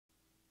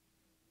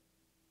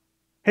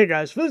Hey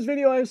guys, for this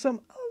video I have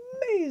some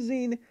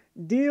amazing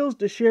deals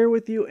to share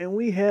with you, and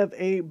we have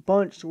a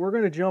bunch, so we're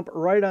going to jump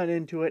right on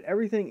into it.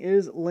 Everything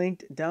is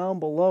linked down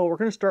below. We're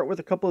going to start with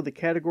a couple of the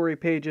category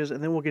pages,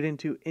 and then we'll get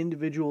into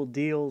individual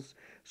deals.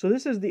 So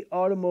this is the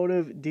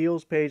automotive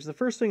deals page. The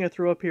first thing I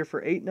threw up here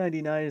for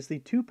 $8.99 is the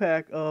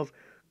 2-pack of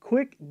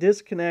quick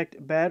disconnect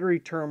battery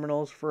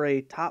terminals for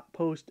a top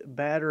post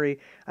battery.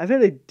 I've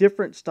had a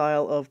different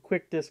style of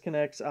quick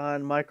disconnects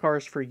on my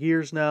cars for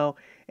years now,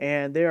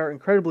 and they are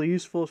incredibly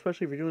useful,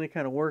 especially if you're doing any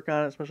kind of work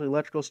on it, especially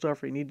electrical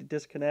stuff where you need to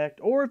disconnect,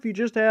 or if you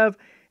just have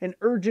an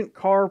urgent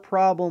car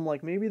problem,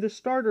 like maybe the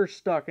starter's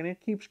stuck and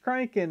it keeps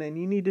cranking and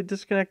you need to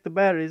disconnect the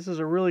battery. This is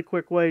a really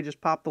quick way.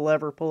 Just pop the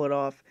lever, pull it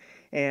off.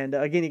 And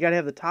again, you got to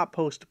have the top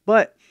post,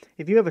 but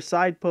if you have a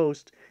side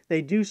post,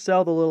 they do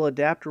sell the little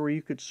adapter where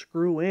you could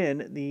screw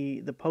in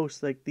the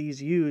posts like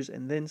these use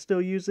and then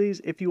still use these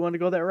if you want to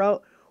go that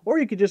route. Or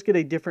you could just get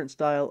a different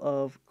style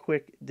of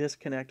quick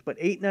disconnect. But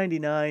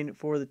 $8.99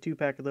 for the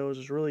 2-pack of those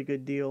is a really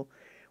good deal.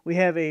 We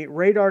have a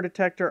radar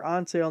detector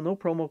on sale, no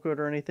promo code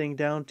or anything,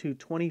 down to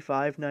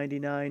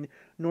 $25.99.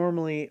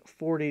 Normally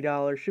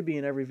 $40. Should be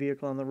in every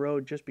vehicle on the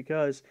road just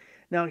because.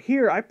 Now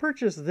here, I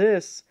purchased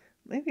this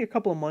maybe a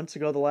couple of months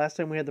ago, the last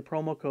time we had the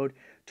promo code.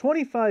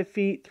 25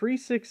 feet,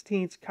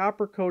 3/16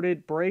 copper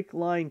coated brake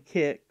line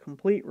kit,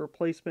 complete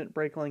replacement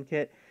brake line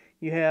kit.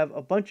 You have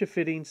a bunch of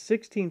fittings,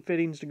 16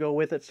 fittings to go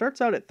with it.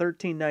 Starts out at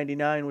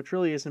 $13.99, which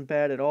really isn't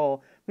bad at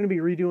all. I'm going to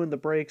be redoing the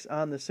brakes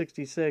on the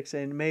 66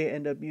 and may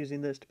end up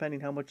using this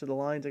depending how much of the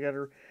lines I got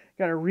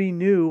to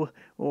renew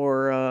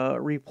or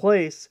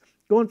replace.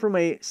 Going from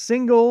a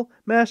single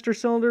master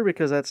cylinder,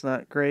 because that's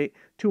not great,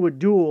 to a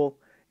dual,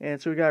 and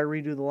so we got to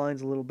redo the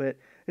lines a little bit.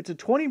 It's a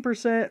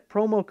 20%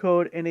 promo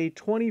code and a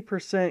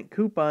 20%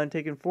 coupon,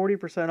 taking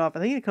 40% off. I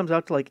think it comes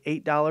out to like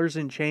 $8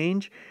 and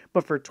change,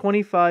 but for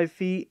 25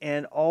 feet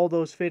and all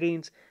those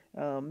fittings,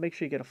 make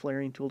sure you get a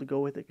flaring tool to go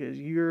with it because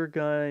you're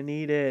going to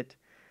need it.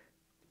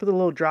 Put the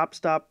little drop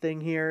stop thing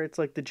here. It's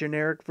like the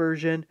generic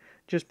version.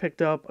 Just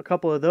picked up a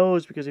couple of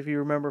those because if you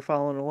remember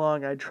following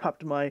along, I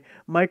dropped my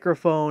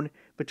microphone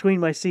between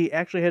my seat.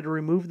 Actually had to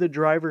remove the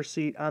driver's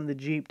seat on the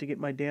Jeep to get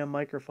my damn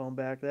microphone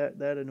back.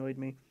 That annoyed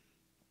me.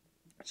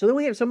 So then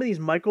we have some of these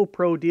Michael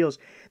Pro deals.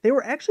 They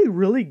were actually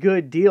really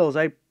good deals.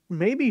 I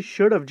maybe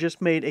should have just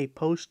made a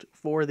post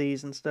for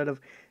these instead of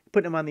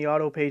putting them on the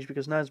auto page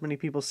because not as many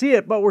people see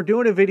it, but we're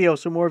doing a video,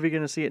 so more of you are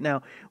going to see it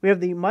now. We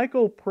have the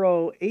Michael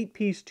Pro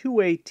 8-piece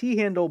 2-way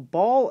T-handle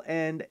ball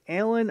and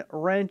Allen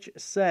wrench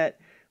set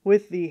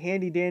with the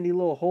handy-dandy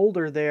little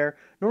holder there.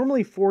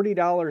 Normally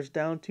 $40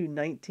 down to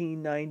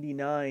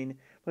 $19.99.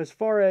 But as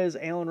far as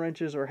Allen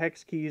wrenches or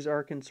hex keys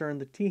are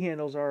concerned, the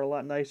T-handles are a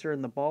lot nicer,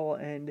 and the ball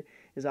end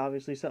is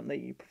obviously something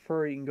that you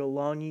prefer. You can go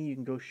longy, you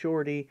can go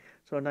shorty,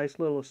 so a nice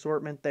little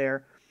assortment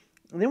there.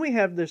 And then we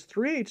have this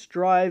 3/8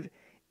 drive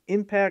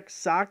impact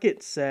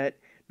socket set,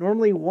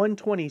 normally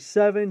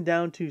 $127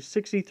 down to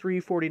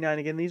 $63.49.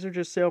 Again, these are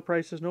just sale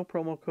prices, no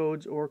promo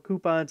codes or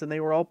coupons, and they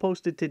were all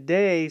posted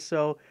today,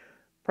 so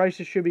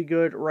prices should be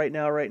good right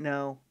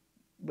now,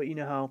 but you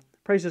know how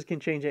prices can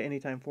change at any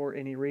time for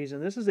any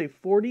reason. This is a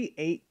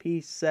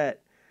 48-piece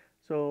set,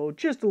 so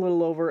just a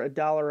little over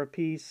 $1 a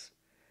piece.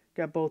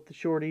 Got both the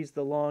shorties,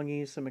 the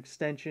longies, some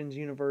extensions,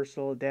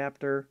 universal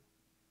adapter,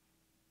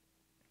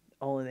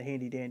 all in the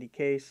handy-dandy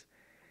case.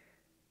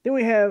 Then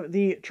we have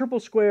the triple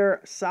square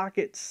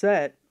socket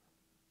set,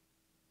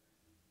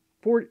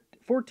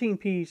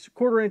 14-piece,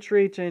 1/4 inch,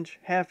 1/8 inch,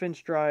 1/2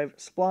 inch drive,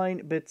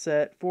 spline bit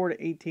set, 4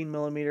 to 18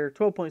 millimeter,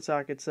 12-point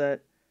socket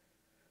set.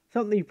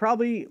 Something you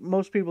probably,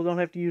 most people don't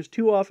have to use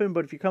too often,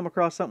 but if you come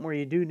across something where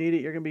you do need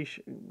it, you're going to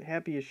be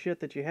happy as shit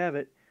that you have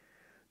it.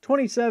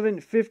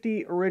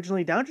 $27.50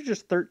 originally, down to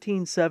just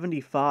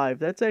 $13.75.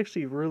 That's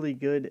actually a really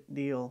good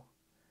deal.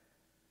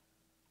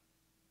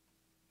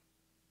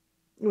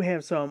 We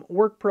have some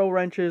Work Pro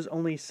wrenches,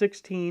 only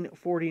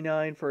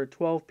 $16.49 for a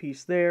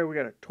 12-piece there. We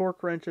got a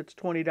torque wrench that's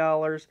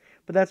 $20,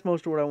 but that's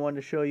most of what I wanted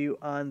to show you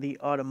on the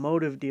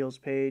automotive deals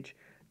page.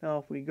 Now,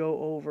 if we go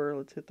over,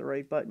 let's hit the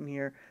right button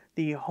here,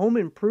 the home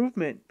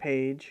improvement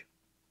page,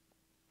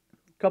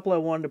 a couple I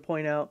wanted to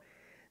point out.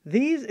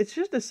 These, it's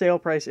just a sale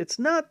price. It's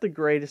not the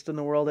greatest in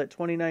the world at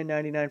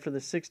 $29.99 for the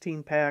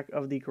 16-pack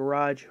of the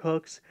garage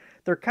hooks.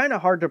 They're kind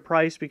of hard to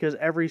price because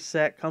every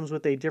set comes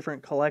with a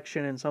different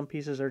collection and some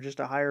pieces are just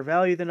a higher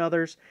value than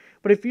others.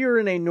 But if you're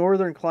in a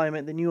northern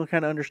climate, then you'll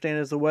kind of understand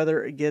as the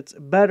weather gets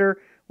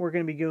better, we're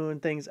going to be doing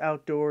things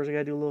outdoors. I got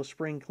to do a little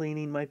spring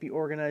cleaning, might be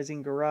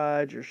organizing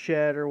garage or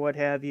shed or what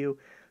have you.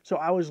 So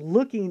I was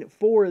looking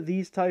for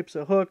these types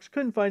of hooks.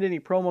 Couldn't find any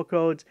promo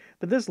codes,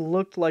 but this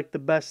looked like the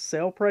best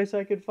sale price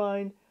I could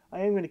find. I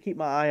am going to keep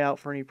my eye out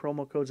for any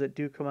promo codes that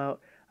do come out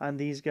on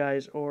these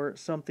guys or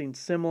something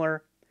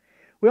similar.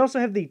 We also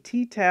have the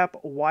T-Tap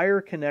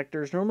wire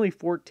connectors, normally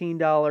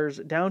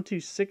 $14, down to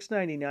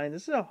 $6.99.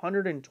 This is a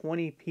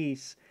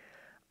 120-piece.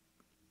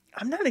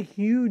 I'm not a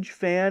huge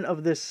fan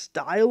of this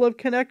style of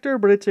connector,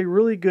 but it's a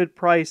really good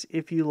price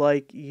if you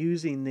like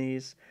using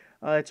these.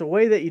 It's a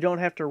way that you don't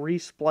have to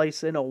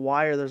re-splice in a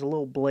wire. There's a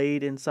little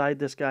blade inside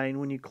this guy, and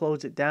when you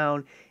close it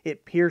down,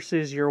 it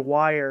pierces your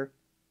wire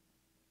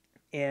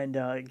and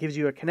it gives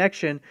you a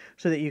connection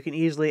so that you can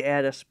easily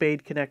add a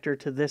spade connector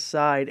to this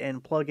side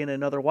and plug in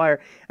another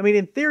wire. I mean,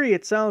 in theory,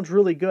 it sounds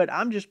really good.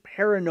 I'm just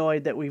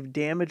paranoid that we've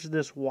damaged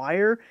this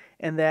wire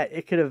and that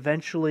it could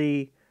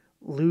eventually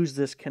lose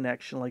this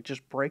connection, like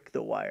just break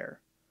the wire.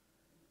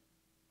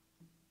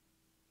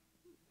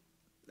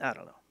 I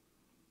don't know.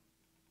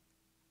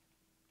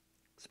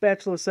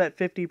 Spatula set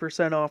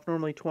 50% off,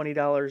 normally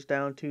 $20,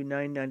 down to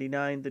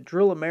 $9.99. The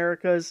Drill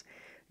Americas,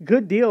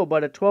 good deal,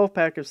 but a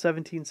 12-pack of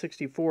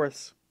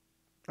 17/64ths.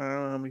 I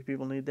don't know how many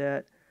people need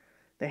that.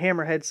 The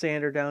Hammerhead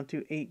sander down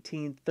to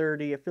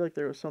 $18.30. I feel like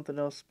there was something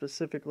else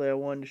specifically I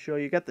wanted to show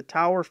you. You got the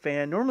Tower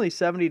fan, normally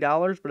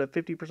 $70, but a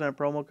 50%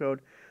 promo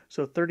code,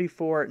 so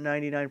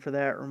 $34.99 for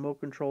that remote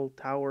control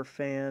Tower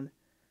fan.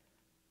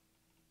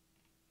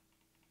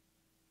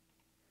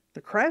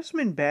 The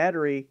Craftsman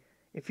battery,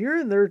 if you're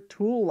in their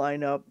tool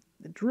lineup,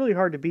 it's really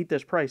hard to beat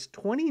this price.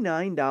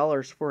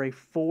 $29 for a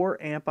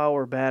 4 amp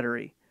hour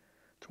battery.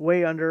 It's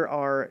way under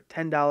our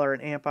 $10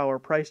 an amp hour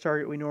price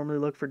target we normally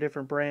look for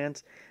different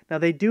brands. Now,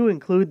 they do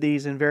include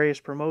these in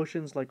various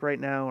promotions, like right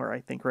now, or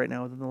I think right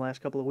now within the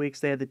last couple of weeks,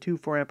 they had the 2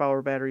 4 amp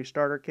hour battery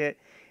starter kit,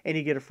 and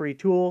you get a free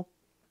tool.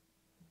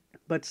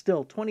 But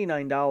still,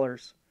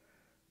 $29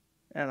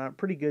 and a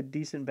pretty good,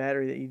 decent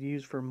battery that you'd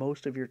use for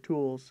most of your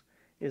tools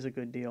is a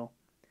good deal.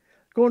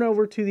 Going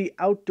over to the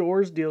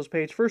outdoors deals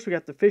page. First, we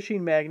got the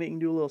fishing magnet. You can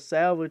do a little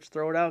salvage,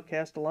 throw it out,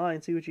 cast a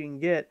line, see what you can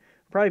get.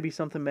 Probably be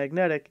something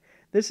magnetic.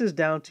 This is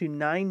down to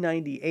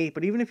 $9.98,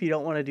 but even if you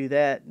don't want to do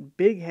that,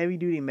 big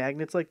heavy-duty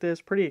magnets like this,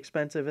 pretty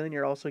expensive, and then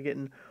you're also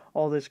getting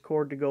all this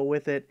cord to go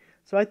with it.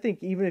 So I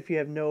think even if you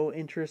have no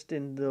interest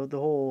in the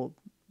whole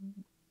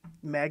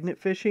magnet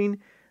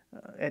fishing,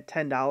 at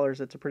 $10,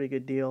 that's a pretty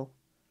good deal.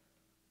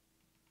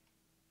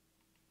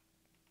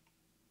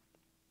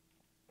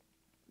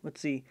 Let's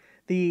see.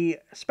 The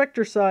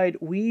Spectracide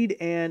Weed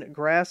and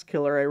Grass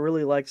Killer I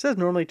really like. It says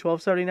normally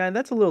 $12.79.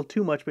 That's a little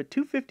too much, but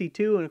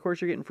 $2.52, and of course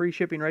you're getting free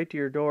shipping right to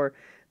your door.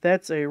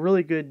 That's a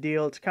really good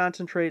deal. It's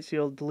concentrate, so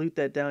you'll dilute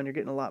that down. You're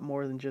getting a lot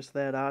more than just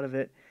that out of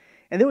it.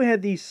 And then we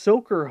had these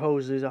soaker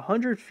hoses,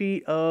 100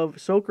 feet of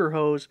soaker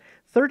hose,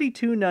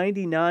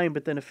 $32.99,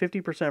 but then a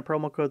 50%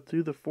 promo code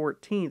through the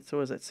 14th,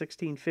 so is at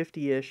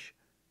 $16.50-ish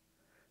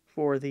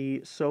for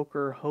the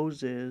soaker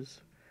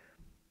hoses.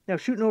 Now,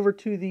 shooting over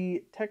to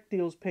the Tech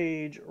Deals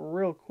page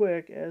real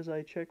quick as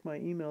I check my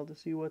email to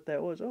see what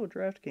that was. Oh,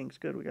 DraftKings,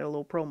 good. We got a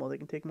little promo. They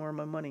can take more of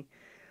my money.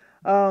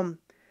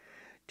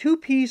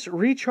 2-piece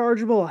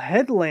rechargeable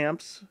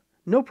headlamps.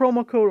 No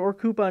promo code or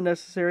coupon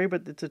necessary,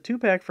 but it's a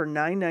 2-pack for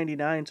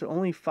 $9.99, so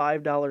only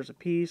 $5 a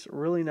piece.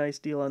 Really nice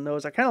deal on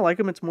those. I kind of like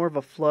them. It's more of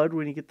a flood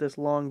when you get this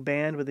long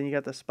band, but then you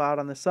got the spot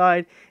on the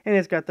side, and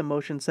it's got the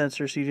motion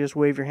sensor, so you just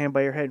wave your hand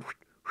by your head,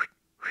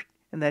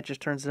 and that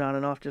just turns it on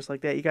and off just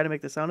like that. You got to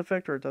make the sound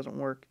effect or it doesn't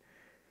work.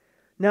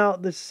 Now,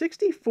 the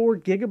 64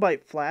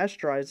 gigabyte flash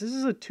drives, this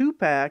is a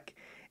 2-pack,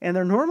 and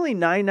they're normally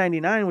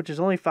 $9.99, which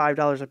is only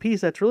 $5 a piece.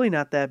 That's really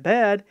not that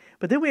bad.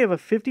 But then we have a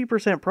 50%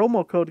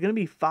 promo code, going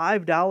to be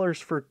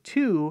 $5 for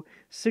 2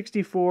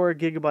 64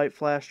 gigabyte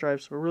flash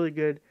drives. So a really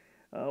good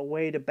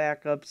way to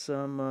back up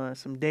some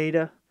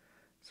data,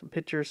 some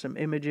pictures, some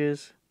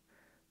images,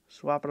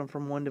 swapping them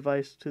from one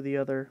device to the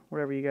other,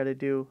 whatever you got to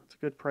do. It's a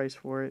good price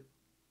for it.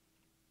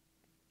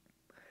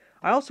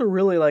 I also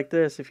really like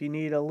this if you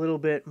need a little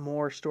bit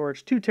more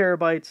storage. 2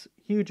 terabytes,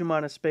 huge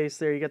amount of space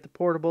there. You got the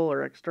portable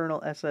or external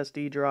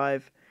SSD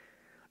drive.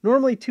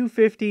 Normally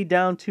 $250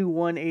 down to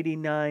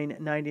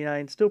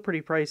 $189.99. Still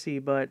pretty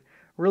pricey, but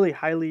really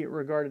highly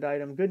regarded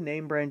item. Good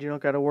name brand you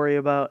don't got to worry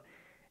about.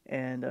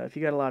 And if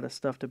you got a lot of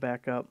stuff to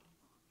back up,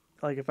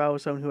 like if I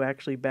was someone who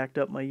actually backed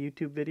up my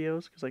YouTube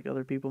videos, because like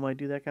other people might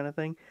do that kind of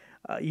thing,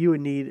 you would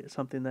need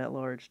something that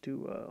large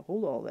to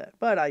hold all that.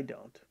 But I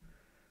don't.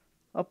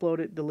 Upload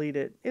it, delete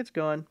it, it's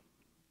gone.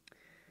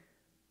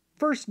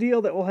 First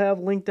deal that we'll have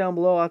linked down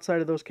below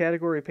outside of those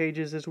category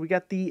pages is we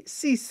got the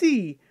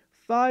CC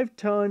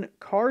 5-ton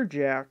car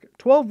jack,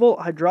 12-volt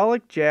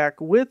hydraulic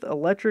jack with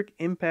electric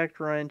impact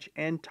wrench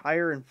and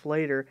tire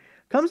inflator.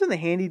 Comes in the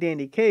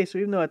handy-dandy case, so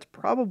even though it's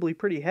probably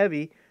pretty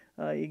heavy,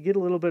 you get a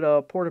little bit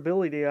of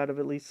portability out of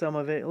at least some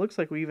of it. It looks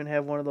like we even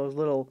have one of those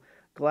little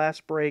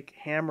glass break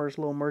hammers,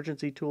 little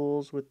emergency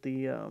tools with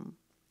the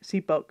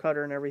seatbelt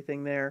cutter and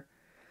everything there.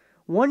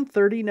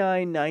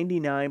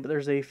 $139.99, but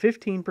there's a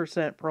 15%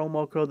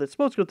 promo code that's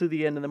supposed to go through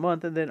the end of the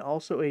month, and then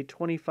also a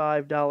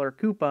 $25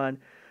 coupon.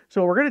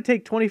 So we're going to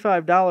take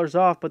 $25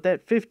 off, but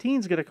that 15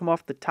 is going to come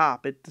off the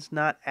top. It's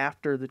not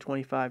after the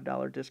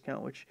 $25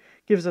 discount, which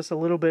gives us a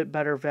little bit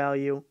better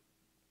value.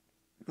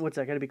 What's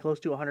that, got to be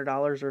close to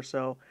 $100 or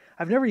so.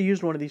 I've never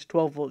used one of these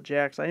 12-volt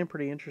jacks. I am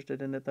pretty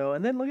interested in it, though.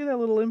 And then look at that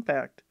little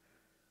impact.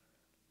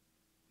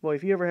 Boy,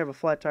 if you ever have a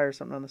flat tire or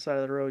something on the side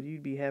of the road,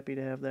 you'd be happy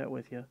to have that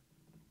with you.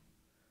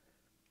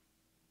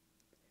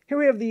 Here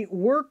we have the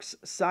Works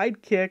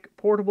Sidekick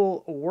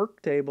portable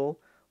work table,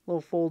 little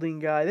folding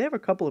guy. They have a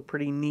couple of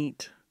pretty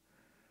neat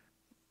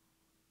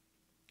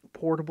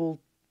portable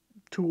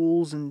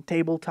tools and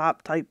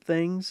tabletop type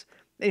things.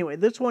 Anyway,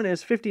 this one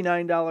is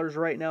 $59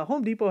 right now.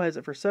 Home Depot has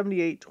it for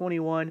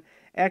 $78.21.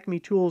 Acme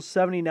Tools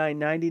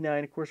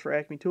 $79.99. Of course, for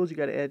Acme Tools, you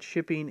got to add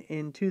shipping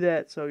into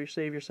that, so you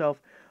save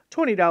yourself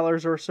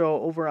 $20 or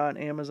so over on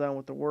Amazon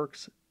with the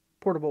Works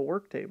portable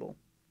work table.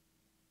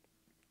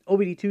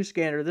 OBD2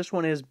 scanner. This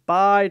one is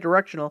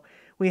bi-directional.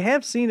 We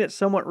have seen it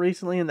somewhat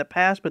recently in the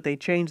past, but they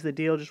changed the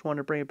deal. Just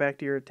wanted to bring it back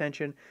to your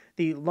attention.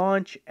 The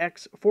Launch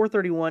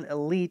X431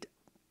 Elite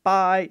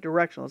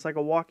bi-directional. It's like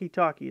a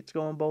walkie-talkie. It's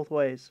going both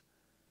ways.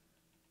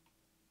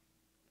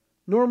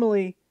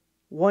 Normally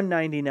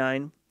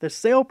 $199. The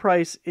sale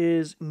price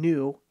is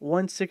new,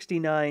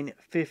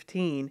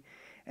 $169.15,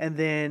 and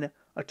then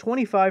a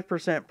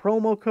 25%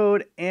 promo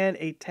code and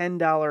a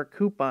 $10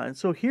 coupon.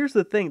 So here's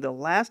the thing. The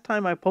last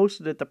time I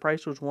posted it, the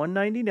price was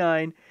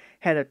 $199,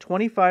 had a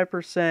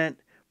 25%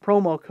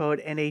 promo code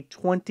and a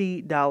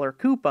 $20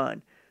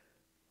 coupon.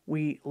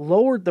 We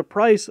lowered the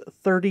price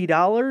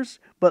 $30,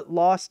 but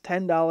lost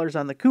 $10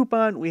 on the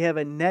coupon. We have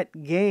a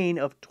net gain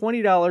of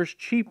 $20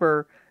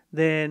 cheaper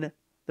than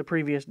the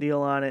previous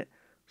deal on it.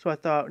 So I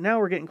thought, now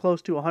we're getting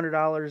close to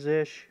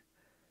 $100-ish.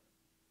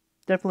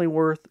 Definitely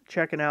worth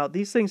checking out.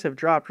 These things have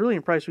dropped really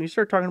in price. When you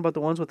start talking about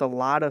the ones with a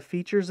lot of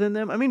features in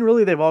them, I mean,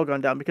 really, they've all gone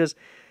down, because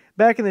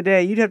back in the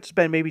day, you'd have to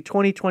spend maybe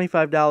 $20,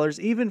 $25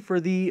 even for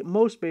the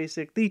most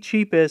basic, the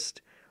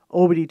cheapest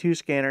OBD2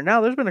 scanner.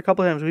 Now, there's been a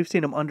couple of times we've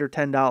seen them under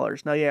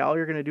 $10. Now, yeah, all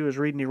you're going to do is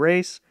read and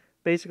erase.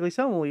 Basically,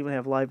 some will even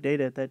have live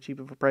data at that cheap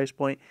of a price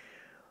point.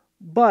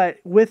 But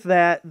with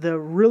that, the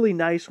really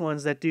nice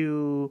ones that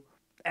do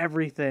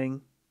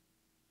everything,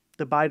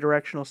 the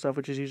bi-directional stuff,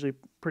 which is usually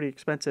pretty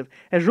expensive,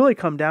 has really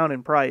come down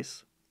in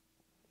price.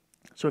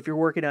 So if you're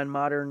working on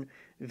modern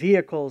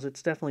vehicles,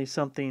 it's definitely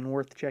something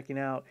worth checking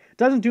out. It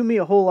doesn't do me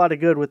a whole lot of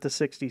good with the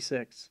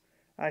 66.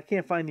 I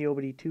can't find the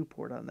OBD2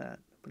 port on that.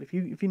 But if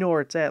you know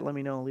where it's at, let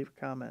me know. Leave a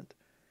comment.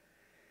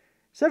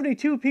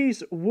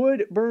 72-piece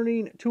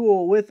wood-burning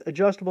tool with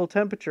adjustable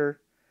temperature.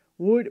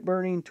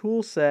 Wood-burning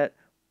tool set.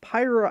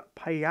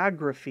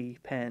 Pyrography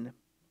pen.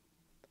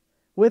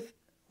 With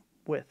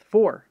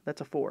 4.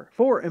 That's a 4.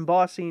 4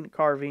 embossing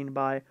carving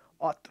by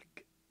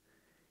Autric.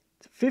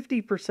 It's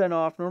 50%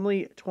 off.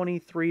 Normally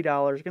 $23.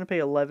 You're going to pay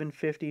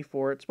 $11.50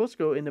 for it. It's supposed to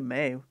go into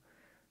May,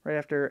 right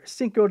after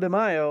Cinco de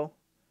Mayo.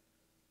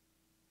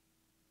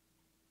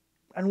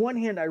 On one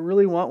hand, I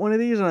really want one of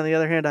these, and on the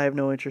other hand, I have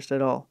no interest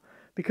at all,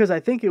 because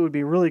I think it would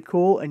be really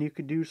cool and you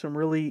could do some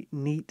really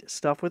neat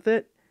stuff with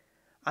it.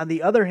 On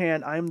the other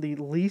hand, I'm the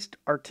least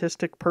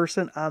artistic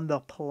person on the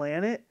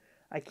planet.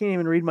 I can't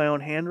even read my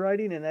own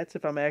handwriting, and that's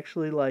if I'm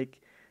actually like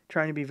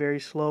trying to be very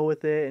slow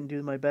with it and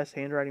do my best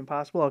handwriting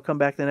possible. I'll come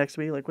back the next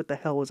week like, what the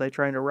hell was I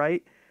trying to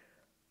write?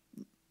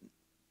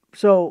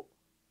 So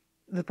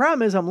the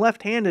problem is I'm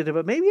left-handed,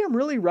 but maybe I'm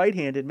really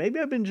right-handed. Maybe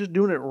I've been just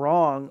doing it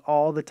wrong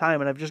all the time,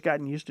 and I've just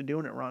gotten used to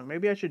doing it wrong.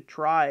 Maybe I should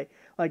try,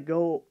 like,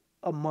 go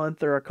a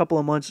month or a couple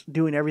of months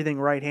doing everything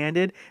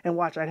right-handed, and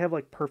watch, I'd have,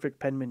 like, perfect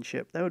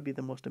penmanship. That would be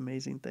the most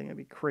amazing thing. It'd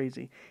be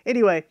crazy.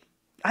 Anyway,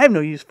 I have no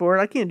use for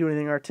it. I can't do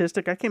anything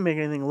artistic. I can't make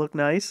anything look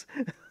nice.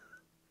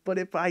 But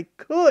if I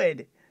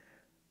could,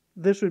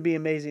 this would be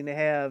amazing to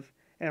have,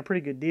 and a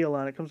pretty good deal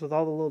on it. It comes with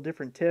all the little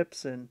different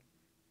tips, and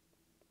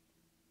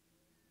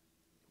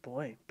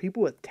boy,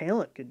 people with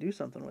talent could do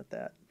something with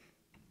that.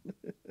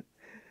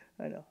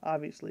 I know,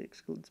 obviously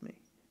excludes me.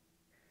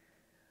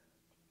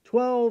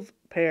 12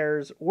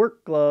 pairs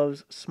work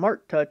gloves,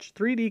 Smart Touch,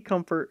 3D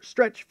Comfort,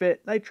 Stretch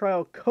Fit,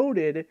 nitrile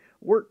coated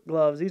work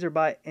gloves. These are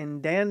by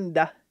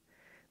Endanda.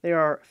 They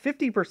are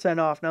 50%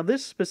 off. Now,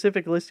 this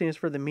specific listing is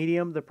for the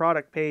medium. The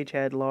product page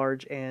had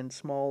large and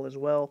small as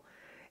well.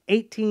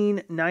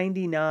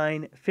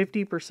 $18.99,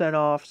 50%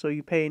 off. So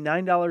you pay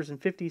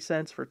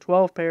 $9.50 for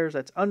 12 pairs.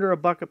 That's under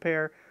 $1 a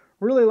pair.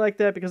 Really like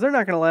that because they're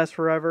not going to last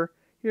forever.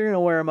 You're going to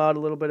wear them out a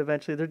little bit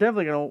eventually. They're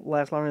definitely going to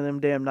last longer than them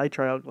damn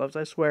nitrile gloves.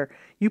 I swear.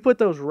 You put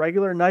those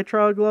regular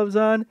nitrile gloves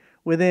on,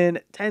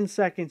 within 10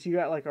 seconds, you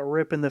got like a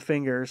rip in the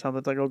finger or something.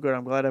 It's like, oh, good,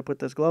 I'm glad I put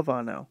this glove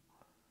on now.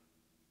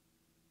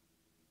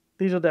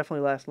 These will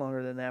definitely last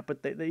longer than that,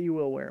 but you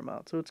will wear them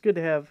out. So it's good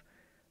to have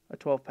a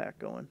 12-pack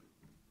going.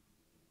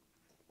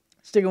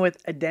 Sticking with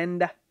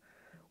Addenda,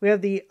 we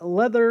have the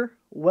leather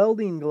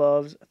welding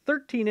gloves,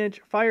 13-inch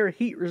fire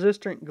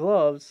heat-resistant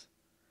gloves.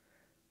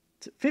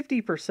 It's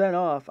 50%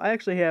 off. I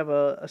actually have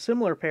a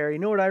similar pair. You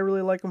know what I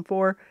really like them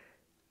for?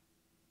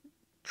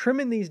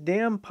 Trimming these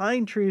damn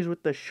pine trees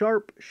with the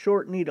sharp,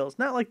 short needles.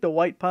 Not like the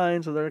white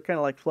pines where they're kind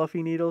of like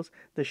fluffy needles.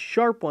 The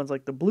sharp ones,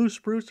 like the blue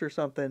spruce or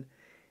something.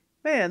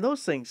 Man,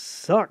 those things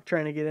suck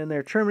trying to get in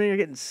there trimming. You're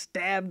getting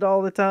stabbed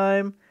all the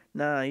time.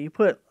 Nah, you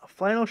put a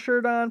flannel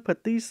shirt on,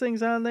 put these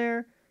things on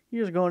there,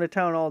 you're just going to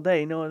town all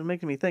day. You know, it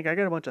makes me think I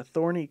got a bunch of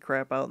thorny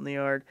crap out in the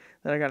yard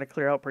that I got to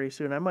clear out pretty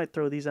soon. I might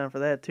throw these on for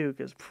that too,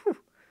 because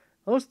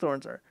those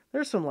thorns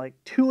there's some like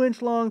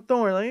 2-inch long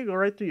thorns. They go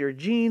right through your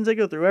jeans. They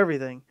go through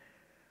everything.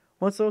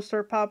 Once those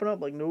start popping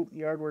up, like, nope,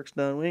 yard work's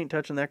done. We ain't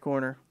touching that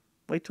corner.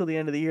 Wait till the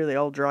end of the year, they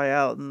all dry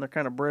out and they're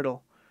kind of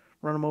brittle.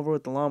 Run them over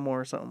with the lawnmower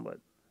or something, but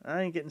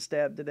I ain't getting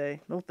stabbed today.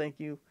 No, thank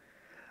you.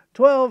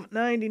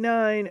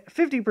 $12.99,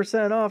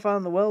 50% off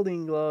on the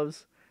welding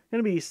gloves.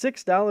 Going to be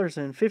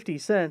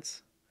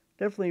 $6.50.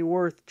 Definitely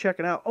worth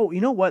checking out. Oh,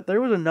 you know what?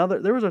 There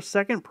was a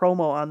second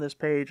promo on this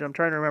page. I'm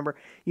trying to remember.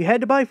 You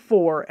had to buy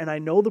 4, and I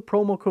know the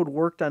promo code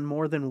worked on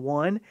more than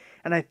 1,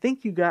 and I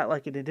think you got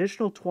like an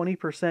additional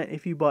 20%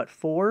 if you bought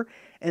 4.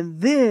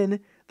 And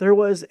then there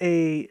was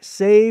a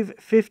save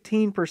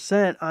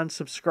 15% on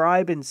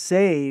subscribe and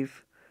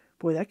save.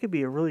 Boy, that could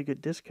be a really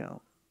good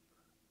discount.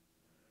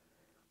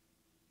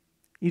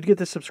 You'd get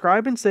the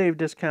subscribe and save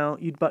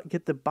discount, you'd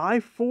get the buy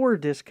 4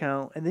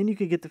 discount, and then you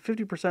could get the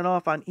 50%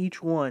 off on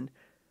each one.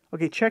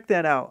 Okay, check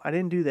that out. I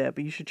didn't do that,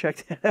 but you should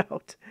check that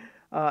out.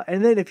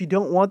 And then if you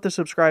don't want the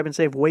subscribe and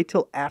save, wait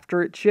till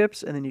after it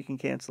ships, and then you can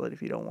cancel it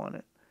if you don't want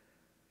it.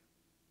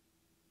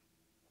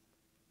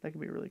 That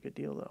could be a really good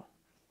deal, though.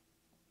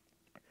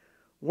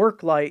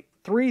 Work light,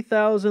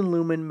 3000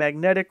 lumen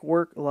magnetic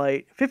work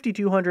light,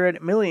 5200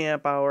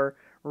 milliamp hour,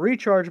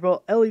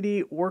 rechargeable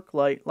LED work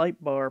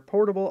light bar,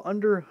 portable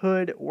under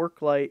hood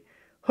work light,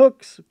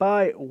 hooks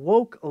by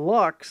Woke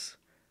Lux.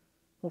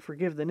 We'll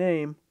forgive the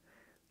name.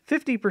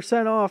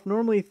 50% off,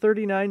 normally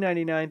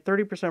 $39.99,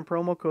 30%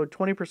 promo code,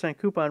 20%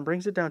 coupon,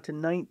 brings it down to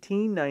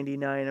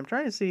 $19.99. I'm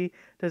trying to see,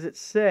 does it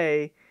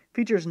say,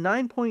 features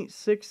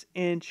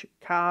 9.6-inch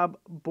cob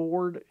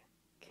board,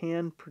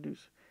 can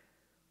produce.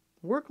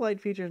 Worklight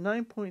features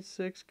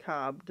 9.6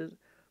 cob.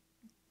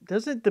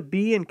 Doesn't the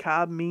B in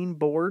cob mean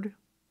board?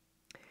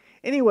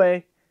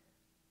 Anyway,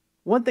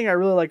 one thing I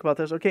really like about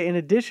this, okay, in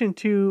addition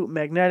to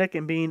magnetic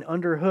and being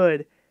under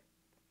hood,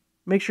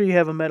 make sure you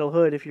have a metal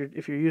hood if you're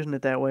using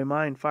it that way.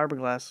 Mine,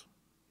 fiberglass,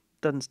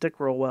 doesn't stick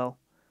real well.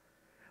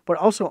 But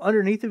also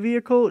underneath the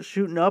vehicle,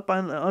 shooting up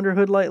on an under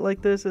hood light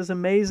like this is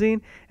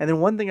amazing. And then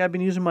one thing I've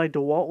been using my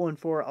DeWalt one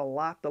for a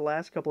lot the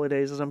last couple of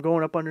days is I'm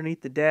going up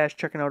underneath the dash,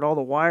 checking out all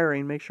the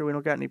wiring, make sure we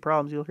don't got any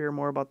problems. You'll hear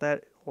more about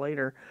that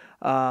later.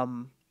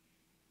 But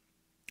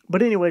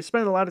anyway,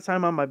 spending a lot of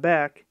time on my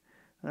back.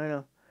 I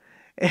know.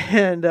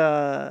 And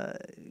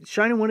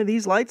shining one of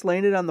these lights,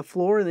 laying it on the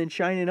floor and then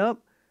shining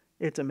up,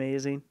 it's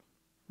amazing.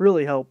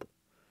 Really help.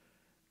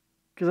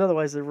 Because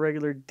otherwise the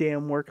regular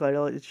damn work light,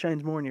 it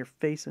shines more in your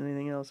face than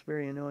anything else.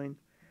 Very annoying.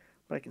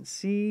 But I can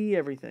see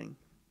everything.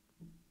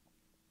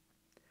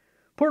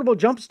 Portable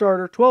jump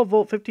starter, 12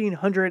 volt,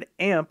 1500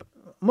 amp.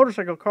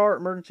 Motorcycle car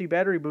emergency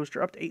battery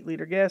booster, up to 8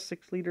 liter gas,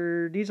 6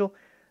 liter diesel.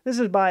 This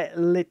is by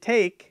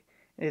Litake.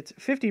 It's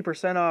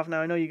 50% off.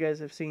 Now, I know you guys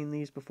have seen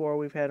these before.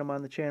 We've had them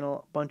on the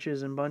channel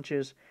bunches and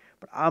bunches.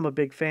 But I'm a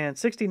big fan.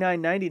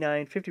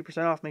 $69.99.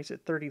 50% off makes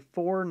it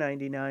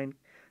 $34.99.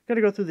 Got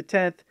to go through the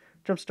 10th.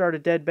 Jump start a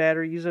dead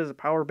battery. Use it as a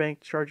power bank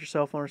to charge your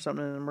cell phone or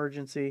something in an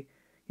emergency.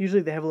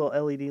 Usually they have a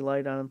little LED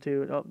light on them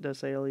too. Oh, it does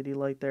say LED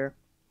light there.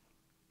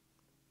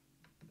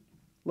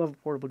 Love a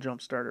portable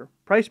jump starter.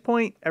 Price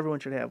point, everyone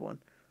should have one.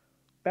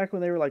 Back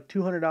when they were like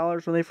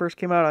 $200 when they first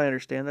came out, I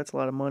understand that's a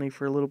lot of money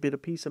for a little bit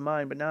of peace of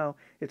mind. But now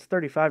it's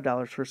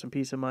 $35 for some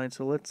peace of mind.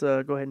 So let's go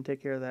ahead and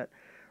take care of that.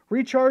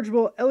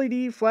 Rechargeable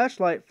LED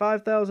flashlight,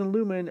 5000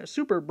 lumen,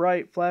 super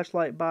bright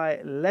flashlight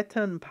by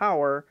Leton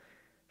Power.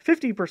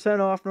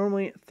 50% off,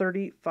 normally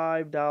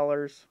 $35.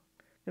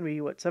 Gonna be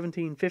what,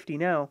 $17.50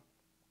 now.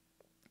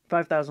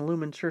 5,000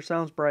 lumens, sure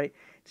sounds bright.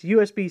 It's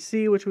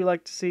USB-C, which we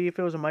like to see. If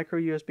it was a micro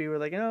USB, we're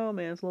like, oh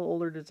man, it's a little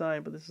older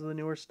design, but this is the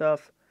newer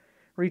stuff.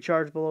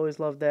 Rechargeable, always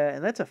love that.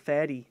 And that's a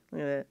fatty.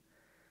 Look at that.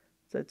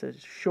 That's a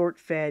short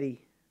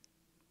fatty.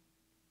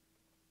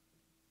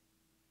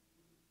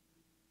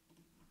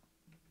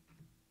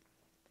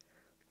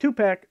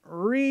 Two-pack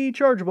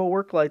rechargeable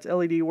work lights,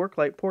 LED work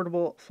light,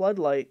 portable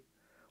floodlight.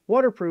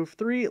 Waterproof,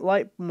 3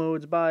 light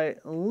modes by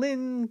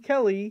Lynn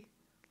Kelly.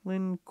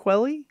 Lynn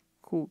Quelly?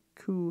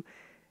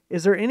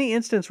 Is there any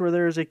instance where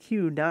there is a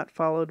Q not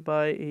followed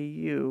by a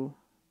U?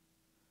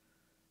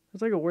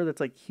 It's like a word that's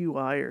like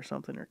QI or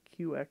something, or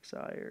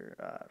QXI, or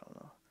I don't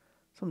know.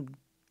 Some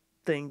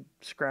thing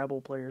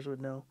Scrabble players would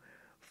know.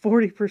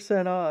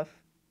 40% off.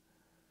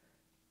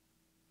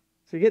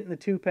 So you're getting the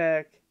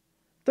 2-pack.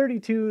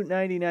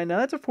 $32.99. Now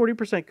that's a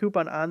 40%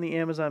 coupon on the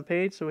Amazon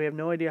page, so we have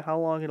no idea how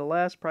long it'll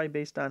last, probably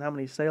based on how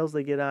many sales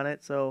they get on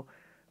it. So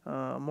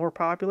more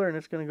popular, and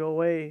it's going to go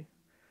away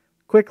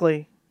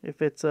quickly.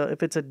 If it's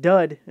a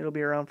dud, it'll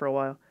be around for a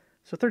while.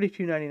 So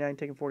 $32.99,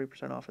 taking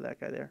 40% off of that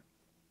guy there.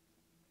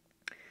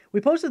 We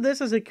posted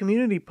this as a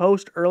community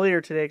post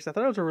earlier today because I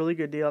thought it was a really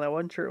good deal, and I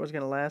wasn't sure it was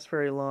going to last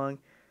very long.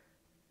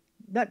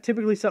 Not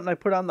typically something I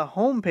put on the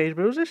home page,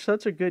 but it was just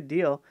such a good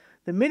deal.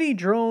 The mini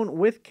drone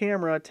with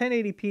camera,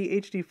 1080p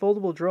HD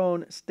foldable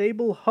drone,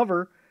 stable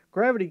hover,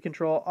 gravity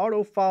control,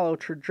 auto follow,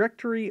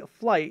 trajectory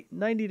flight,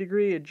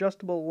 90-degree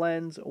adjustable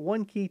lens,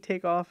 1-key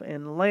takeoff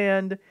and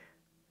land. It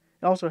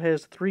also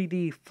has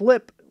 3D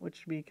flip,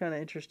 which would be kind of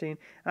interesting.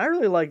 And I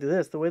really liked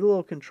this. The way the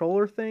little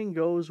controller thing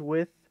goes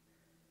with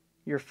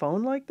your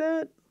phone like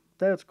that,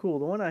 that's cool.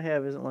 The one I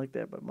have isn't like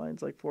that, but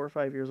mine's like 4 or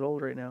 5 years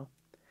old right now.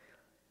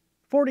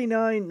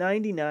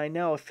 $49.99,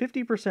 now a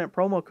 50%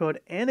 promo code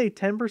and a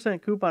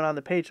 10% coupon on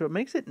the page, so it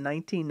makes it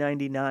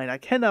 $19.99. I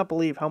cannot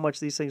believe how much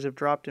these things have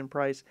dropped in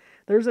price.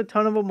 There's a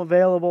ton of them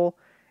available,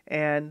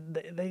 And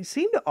they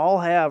seem to all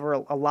have, or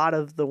a lot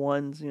of the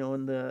ones,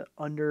 in the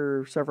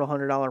under several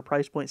 $100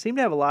 price point seem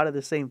to have a lot of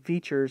the same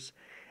features.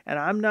 And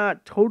I'm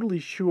not totally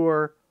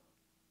sure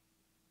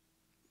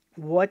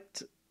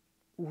what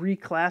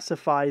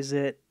reclassifies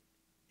it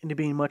into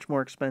being much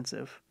more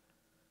expensive,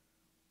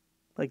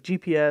 like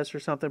GPS or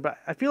something. But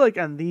I feel like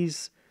on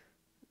these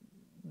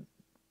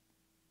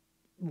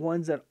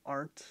ones that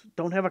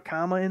don't have a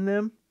comma in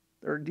them,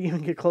 or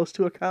even get close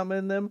to a comma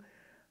in them,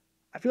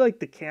 I feel like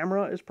the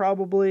camera is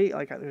probably,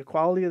 like, the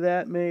quality of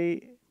that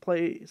may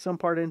play some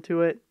part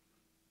into it,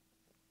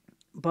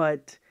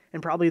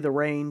 and probably the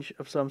range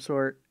of some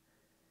sort.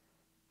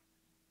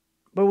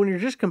 But when you're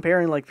just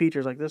comparing like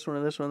features like this one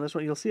and this one and this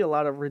one, you'll see a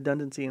lot of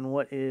redundancy in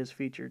what is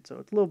featured. So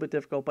it's a little bit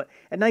difficult. But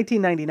at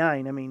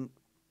 $19.99, I mean,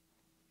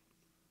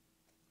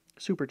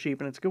 super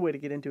cheap, and it's a good way to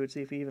get into it,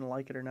 see if you even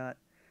like it or not,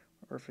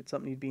 or if it's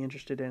something you'd be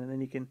interested in, and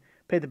then you can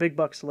pay the big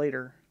bucks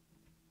later.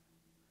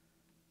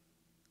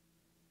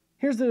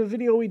 Here's the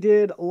video we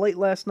did late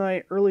last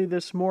night, early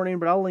this morning,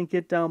 but I'll link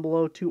it down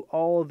below to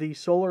all of the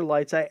solar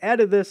lights. I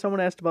added this. Someone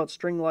asked about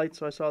string lights,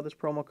 so I saw this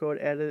promo code,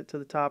 added it to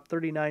the top,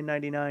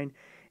 $39.99,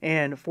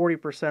 and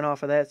 40%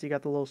 off of that. So you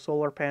got the little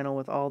solar panel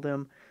with all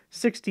them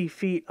 60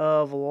 feet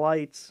of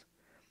lights.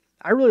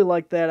 I really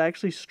like that. I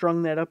actually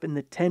strung that up in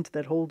the tent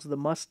that holds the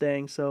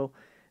Mustang, so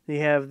they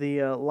have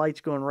the lights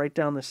going right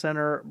down the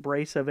center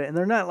brace of it. And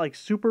they're not like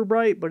super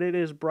bright, but it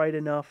is bright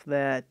enough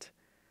that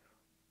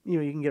you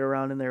can get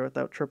around in there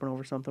without tripping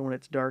over something when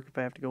it's dark. If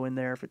I have to go in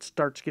there, if it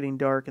starts getting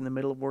dark in the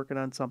middle of working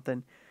on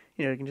something,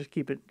 you can just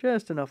keep it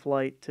just enough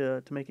light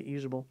to make it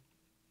usable.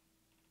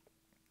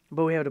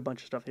 But we have a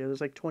bunch of stuff here. There's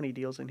like 20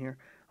 deals in here.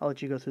 I'll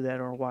let you go through that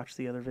or watch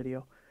the other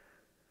video.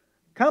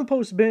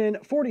 Compost bin,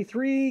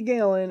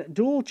 43-gallon,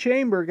 dual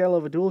chamber. Gotta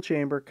love a dual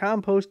chamber.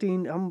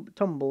 Composting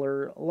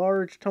tumbler,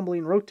 large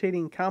tumbling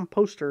rotating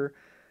composter.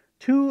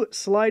 2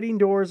 sliding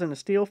doors and a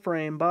steel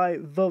frame by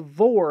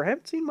Vavor.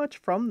 Haven't seen much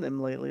from them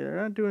lately. They're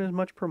not doing as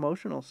much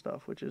promotional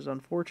stuff, which is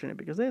unfortunate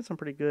because they had some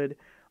pretty good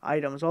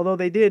items. Although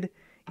they did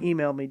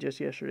email me just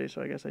yesterday,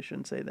 so I guess I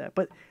shouldn't say that.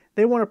 But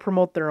they want to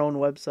promote their own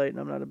website, and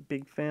I'm not a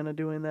big fan of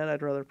doing that.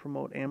 I'd rather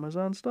promote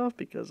Amazon stuff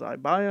because I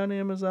buy on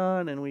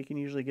Amazon, and we can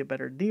usually get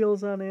better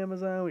deals on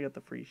Amazon. We got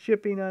the free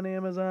shipping on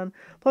Amazon.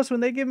 Plus,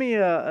 when they give me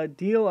a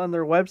deal on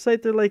their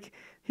website, they're like,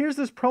 here's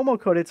this promo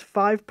code. It's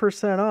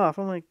 5% off.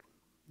 I'm like,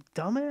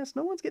 dumbass,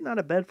 no one's getting out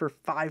of bed for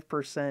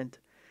 5%.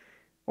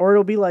 Or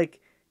it'll be like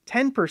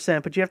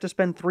 10%, but you have to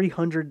spend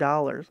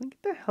 $300.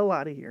 Get the hell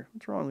out of here.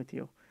 What's wrong with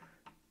you?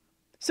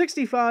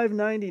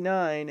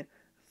 $65.99,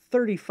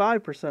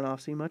 35%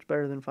 off. See, much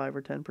better than 5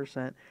 or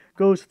 10%.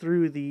 Goes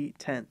through the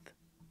 10th.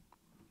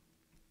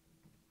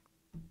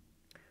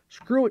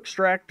 Screw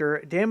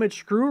extractor, damaged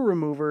screw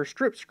remover,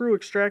 strip screw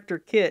extractor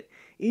kit.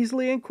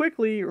 Easily and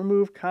quickly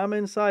remove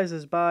common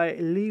sizes by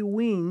Lee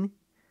Wing.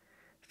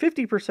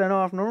 50%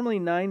 off, normally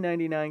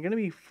 $9.99, going to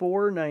be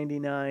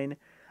 $4.99.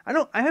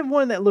 I have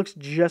one that looks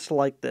just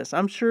like this.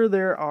 I'm sure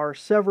there are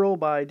several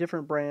by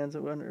different brands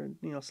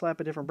that slap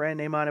a different brand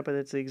name on it, but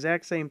it's the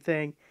exact same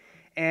thing.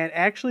 And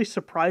actually,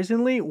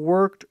 surprisingly,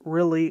 worked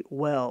really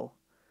well.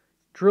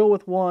 Drill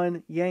with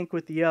one, yank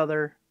with the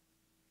other.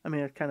 I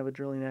mean, it's kind of a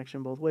drilling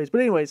action both ways.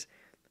 But anyways,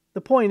 the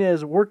point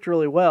is, worked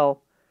really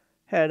well.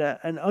 Had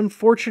an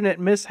unfortunate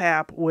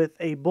mishap with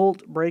a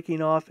bolt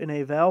breaking off in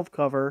a valve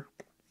cover.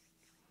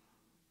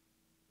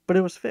 But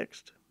it was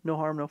fixed. No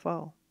harm, no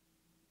foul.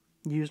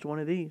 Used one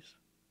of these.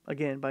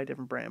 Again, by a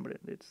different brand, but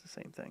it's the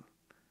same thing.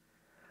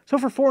 So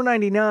for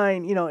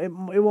 $4.99,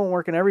 it won't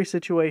work in every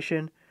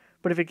situation,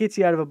 but if it gets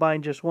you out of a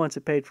bind just once,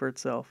 it paid for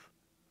itself.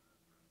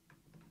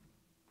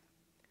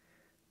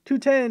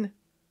 210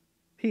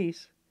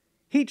 piece.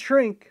 Heat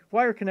shrink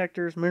wire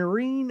connectors,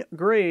 marine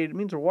grade,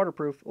 means they're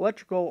waterproof.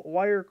 Electrical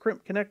wire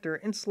crimp connector,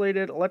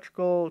 insulated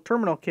electrical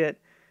terminal kit,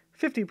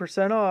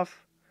 50%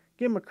 off.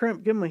 Give them a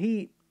crimp, give them a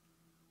heat.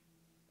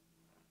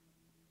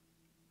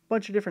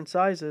 Bunch of different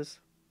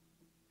sizes.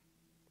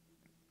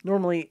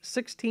 Normally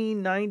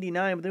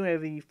 $16.99, but then we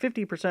have the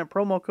 50%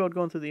 promo code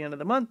going through the end of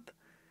the month.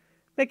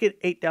 Make it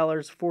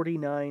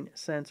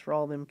 $8.49 for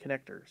all them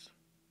connectors.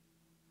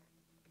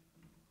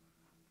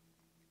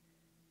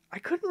 I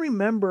couldn't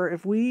remember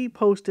if we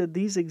posted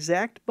these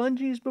exact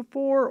bungees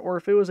before or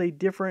if it was a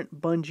different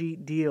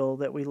bungee deal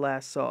that we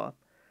last saw.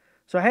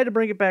 So I had to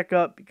bring it back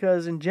up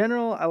because in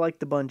general, I like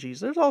the bungees.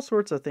 There's all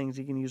sorts of things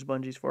you can use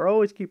bungees for. I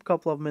always keep a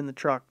couple of them in the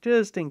truck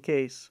just in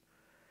case.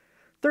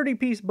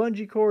 30-piece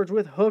bungee cords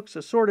with hooks,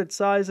 assorted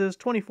sizes,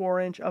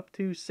 24-inch up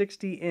to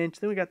 60-inch.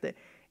 Then we got the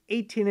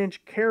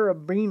 18-inch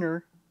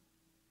carabiner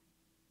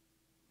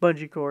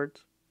bungee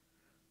cords.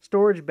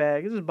 Storage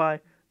bag. This is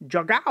by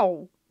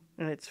Jagao,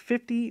 and it's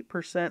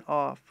 50%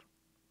 off.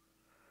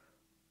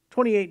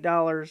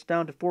 $28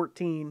 down to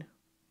 $14.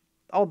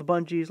 All the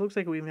bungees. Looks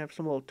like we even have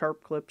some little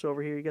tarp clips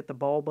over here. You got the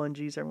ball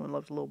bungees. Everyone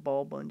loves a little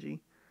ball bungee.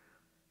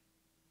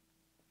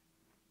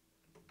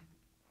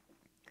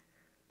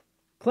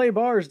 Clay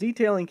bars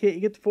detailing kit. You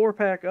get the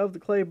 4-pack of the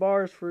clay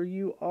bars for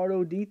you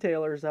auto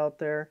detailers out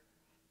there.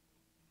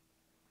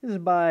 This is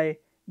by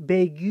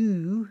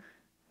Begu.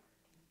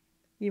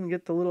 Even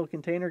get the little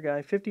container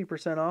guy,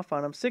 50% off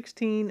on them,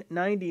 $16.99,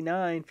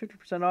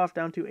 50% off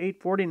down to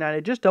 $8.49. I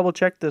just double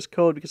checked this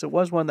code because it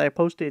was one that I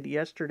posted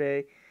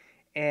yesterday,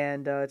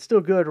 and it's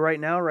still good right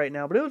now,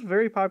 but it was a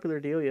very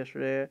popular deal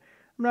yesterday.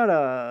 I'm not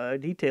a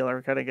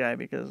detailer kind of guy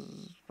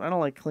because I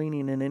don't like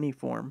cleaning in any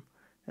form,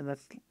 and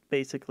that's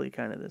basically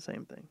kind of the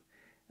same thing.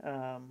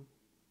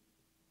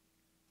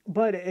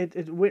 But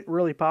it went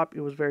really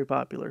it was very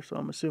popular, so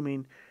I'm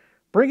assuming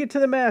bring it to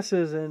the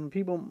masses, and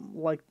people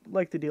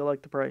like the deal,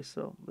 like the price,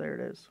 so there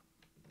it is.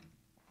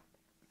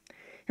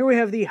 Here we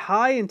have the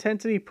high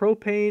intensity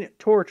propane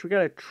torch. We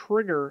got a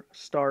trigger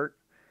start.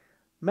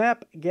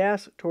 MAP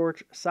gas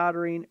torch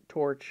soldering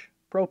torch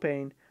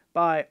propane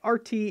by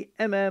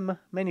RTMM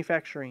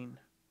Manufacturing.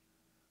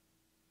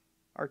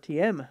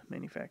 RTM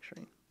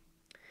Manufacturing.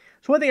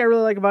 So one thing I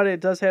really like about it, it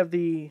does have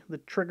the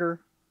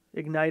trigger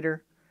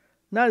igniter.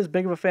 Not as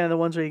big of a fan of the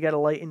ones where you got to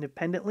light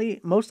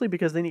independently, mostly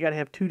because then you got to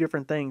have two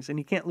different things, and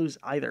you can't lose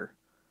either.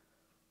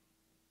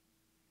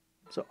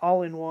 So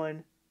all in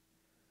one,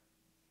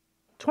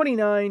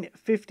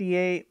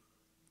 $29.58,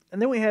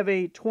 and then we have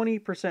a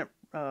 20%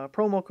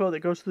 promo code that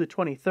goes through the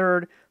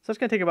 23rd. So that's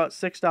going to take about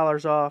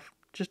 $6 off,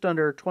 just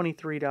under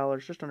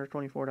 $23, just under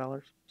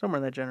 $24, somewhere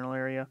in that general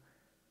area.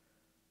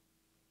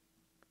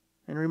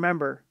 And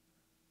remember,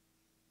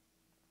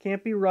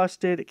 can't be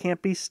rusted, it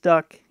can't be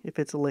stuck if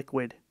it's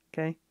liquid,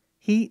 okay?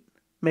 Heat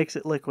makes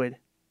it liquid,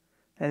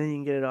 and then you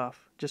can get it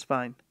off just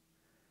fine.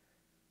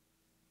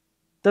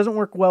 Doesn't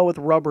work well with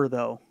rubber,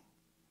 though,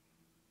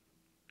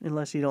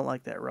 unless you don't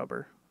like that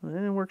rubber.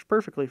 And it works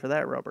perfectly for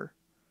that rubber.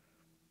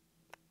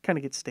 Kind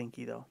of gets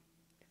stinky, though.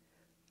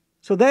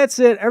 So that's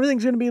it.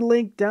 Everything's going to be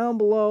linked down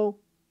below.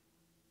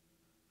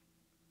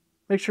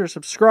 Make sure to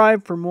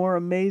subscribe for more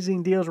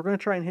amazing deals. We're going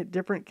to try and hit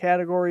different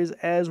categories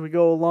as we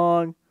go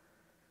along.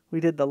 We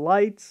did the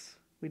lights.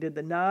 We did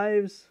the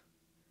knives.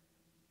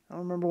 I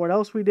don't remember what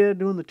else we did.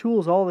 Doing the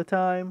tools all the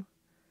time.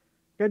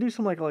 Got to do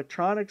some like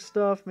electronic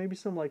stuff. Maybe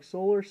some like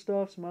solar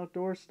stuff. Some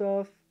outdoor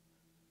stuff.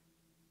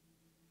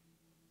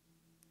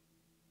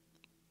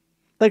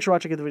 Thanks for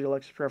watching. Give the video a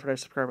like,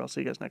 subscribe. I'll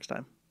see you guys next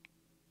time.